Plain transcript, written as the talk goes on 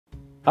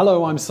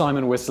Hello, I'm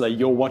Simon Whistler.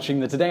 You're watching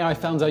the Today I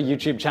Found Out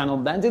YouTube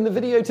channel, and in the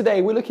video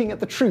today we're looking at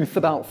the truth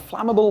about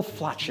flammable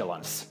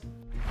flatulence.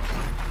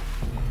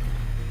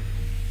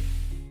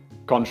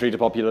 Contrary to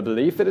popular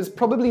belief, it is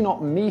probably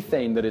not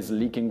methane that is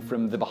leaking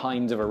from the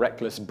behind of a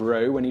reckless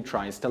bro when he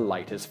tries to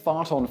light his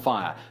fart on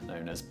fire,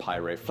 known as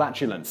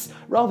pyroflatulence.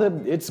 Rather,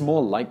 it's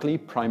more likely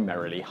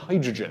primarily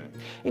hydrogen.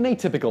 In a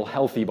typical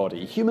healthy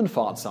body, human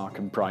farts are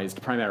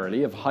comprised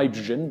primarily of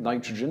hydrogen,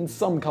 nitrogen,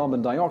 some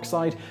carbon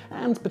dioxide,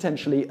 and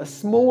potentially a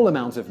small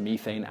amount of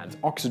methane and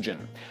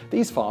oxygen.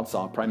 These farts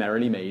are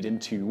primarily made in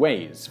two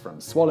ways,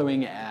 from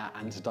swallowing air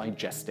and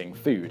digesting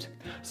food.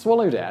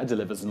 Swallowed air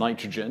delivers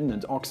nitrogen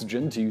and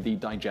oxygen to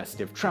the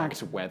digestive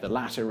tract, where the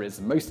latter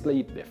is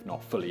mostly, if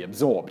not fully,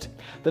 absorbed.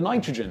 The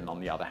nitrogen, on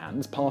the other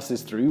hand,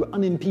 passes through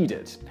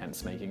unimpeded,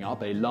 hence making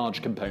up a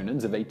large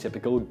component of a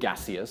typical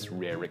gaseous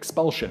rear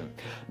expulsion.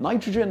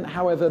 Nitrogen,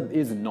 however,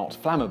 is not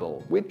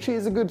flammable, which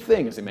is a good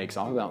thing as it makes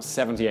up about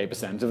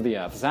 78% of the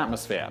Earth's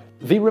atmosphere.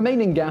 The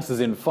remaining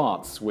gases in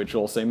farts, which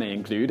also may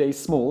include a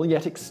small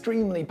yet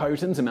extremely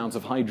potent amount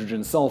of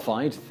hydrogen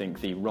sulfide, think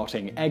the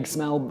rotting egg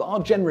smell,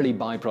 are generally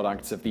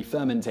byproducts of the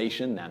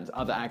fermentation and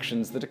other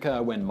actions that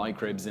occur when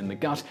microbes in the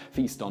gut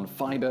feast on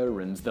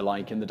fiber and the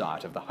like in the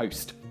diet of the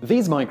host.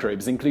 These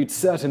microbes include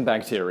certain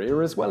bacteria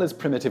as well as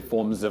primitive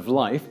forms of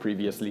life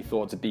previously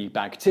thought to be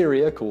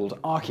bacteria called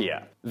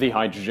archaea. The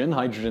hydrogen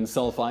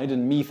sulfide,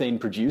 and methane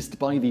produced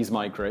by these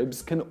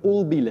microbes can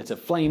all be lit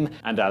aflame,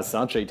 and as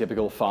such a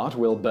typical fart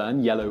will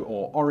burn yellow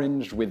or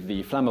orange, with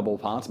the flammable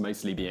part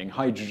mostly being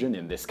hydrogen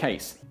in this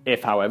case.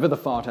 If, however, the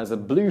fart has a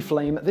blue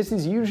flame, this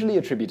is usually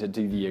attributed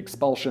to the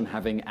expulsion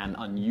having an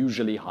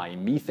unusually high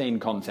methane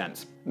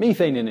content.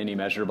 Methane in any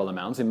measurable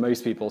amount in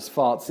most people's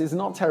farts is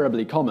not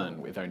terribly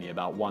common, with only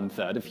about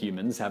 1/3 of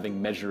humans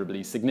having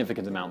measurably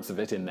significant amounts of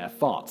it in their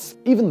farts.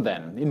 Even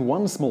then, in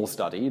one small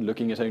study,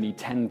 looking at only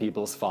 10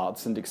 people's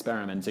farts and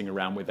experimenting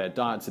around with their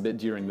diets a bit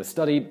during the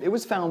study, it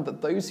was found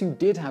that those who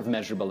did have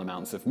measurable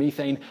amounts of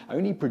methane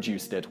only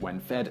produced it when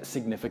fed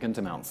significant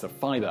amounts of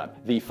fiber.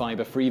 The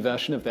fiber-free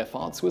version of their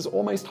farts was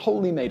almost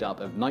wholly made up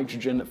of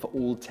nitrogen for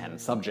all 10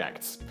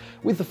 subjects.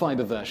 With the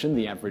fiber version,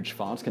 the average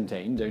fart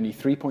contained only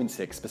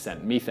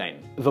 3.6% methane.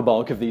 The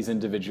bulk of these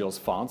individuals'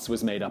 farts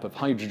was made up of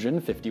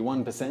hydrogen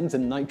 51%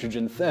 and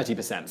nitrogen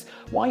 30%.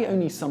 Why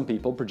only some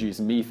people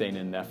produce methane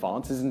in their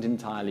farts isn't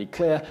entirely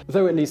clear,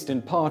 though at least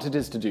in part it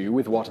is to do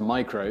with what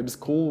microbes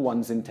call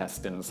one's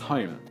intestines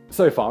home.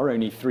 So far,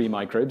 only 3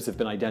 microbes have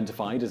been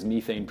identified as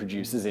methane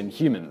producers in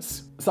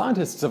humans.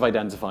 Scientists have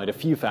identified a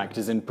few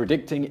factors in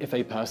predicting if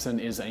a person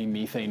is a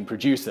methane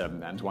producer,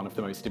 and one of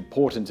the most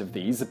important of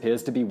these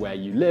appears to be where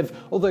you live,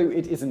 although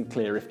it isn't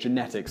clear if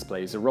genetics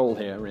plays a role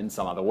here in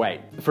some other way.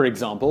 For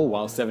example,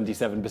 while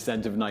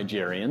 77% of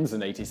Nigerians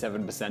and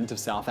 87% of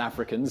South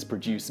Africans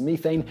produce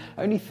methane,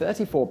 only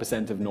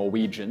 34% of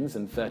Norwegians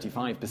and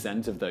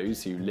 35% of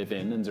those who live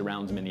in and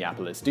around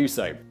Minneapolis do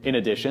so. In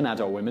addition,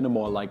 adult women are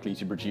more likely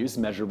to produce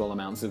measurable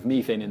amounts of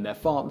methane in their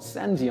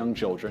farts, and young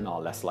children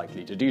are less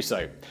likely to do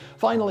so.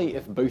 Finally,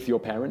 if both your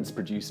parents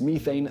produce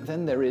methane,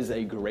 then there is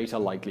a greater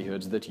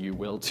likelihood that you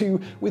will too,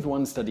 with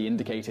one study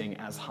indicating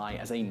as high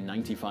as a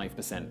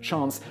 95%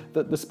 chance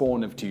that the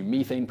spawn of 2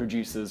 methane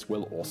producers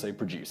will also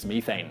produce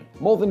methane.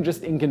 More than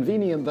just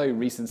inconvenient though,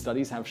 recent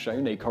studies have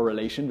shown a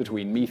correlation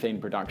between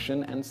methane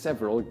production and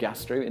several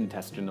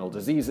gastrointestinal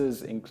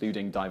diseases,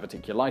 including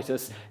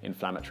diverticulitis,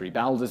 inflammatory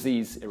bowel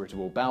disease,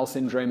 irritable bowel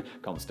syndrome,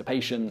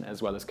 constipation,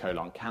 as well as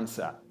colon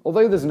cancer.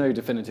 Although there's no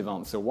definitive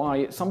answer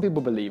why, some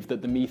people believe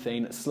that the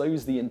methane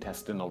slows the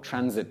intestinal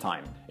transit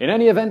time. In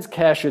any event,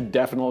 care should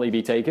definitely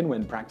be taken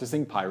when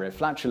practicing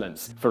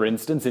pyroflatulence. For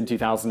instance, in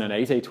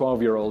 2008, a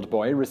 12-year-old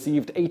boy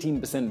received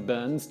 18%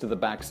 burns to the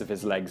backs of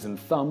his legs and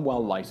thumb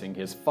while lighting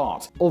his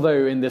fart,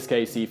 although in this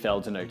case he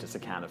failed to notice a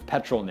can of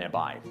petrol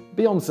nearby.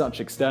 Beyond such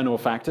external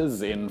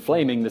factors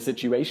inflaming the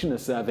situation, a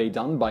survey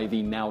done by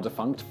the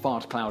now-defunct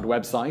Fart Cloud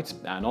website,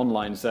 an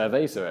online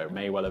survey, so it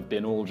may well have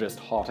been all just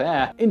hot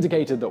air,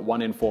 indicated that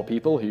 1 in 4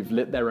 people who've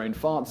lit their own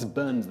farts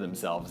burned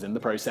themselves in the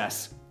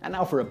process. And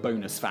now for a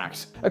bonus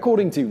fact.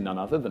 According to none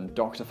other than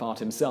Dr. Fart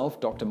himself,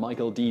 Dr.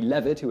 Michael D.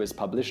 Levitt, who has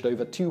published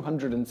over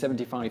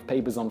 275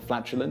 papers on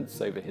flatulence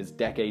over his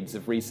decades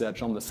of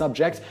research on the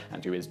subject,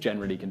 and who is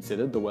generally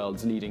considered the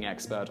world's leading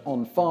expert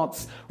on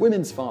farts,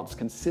 women's farts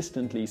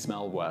consistently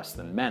smell worse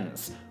than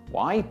men's.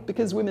 Why?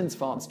 Because women's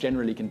farts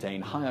generally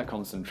contain higher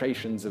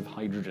concentrations of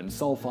hydrogen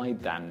sulfide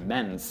than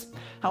men's.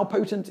 How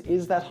potent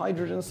is that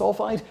hydrogen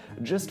sulfide?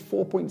 Just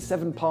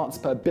 4.7 parts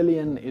per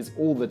billion is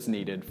all that's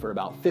needed for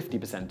about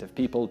 50% of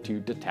people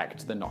to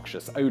detect the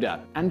noxious odor.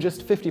 And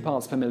just 50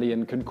 parts per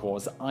million can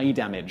cause eye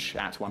damage.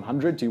 At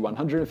 100 to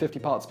 150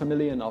 parts per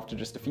million, after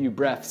just a few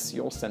breaths,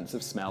 your sense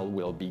of smell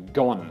will be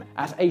gone.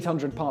 At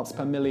 800 parts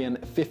per million,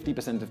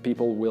 50% of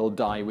people will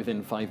die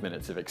within 5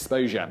 minutes of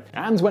exposure.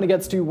 And when it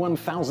gets to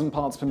 1,000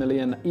 parts per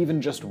million,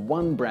 even just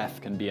one breath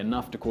can be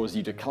enough to cause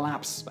you to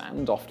collapse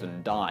and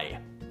often die.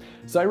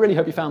 So I really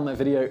hope you found that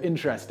video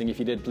interesting. If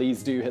you did,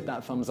 please do hit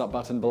that thumbs up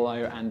button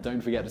below, and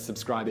don't forget to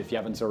subscribe if you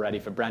haven't already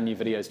for brand new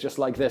videos just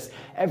like this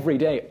every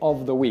day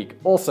of the week.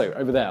 Also,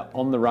 over there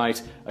on the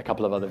right, a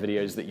couple of other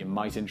videos that you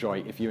might enjoy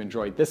if you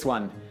enjoyed this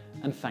one,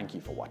 and thank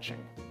you for watching.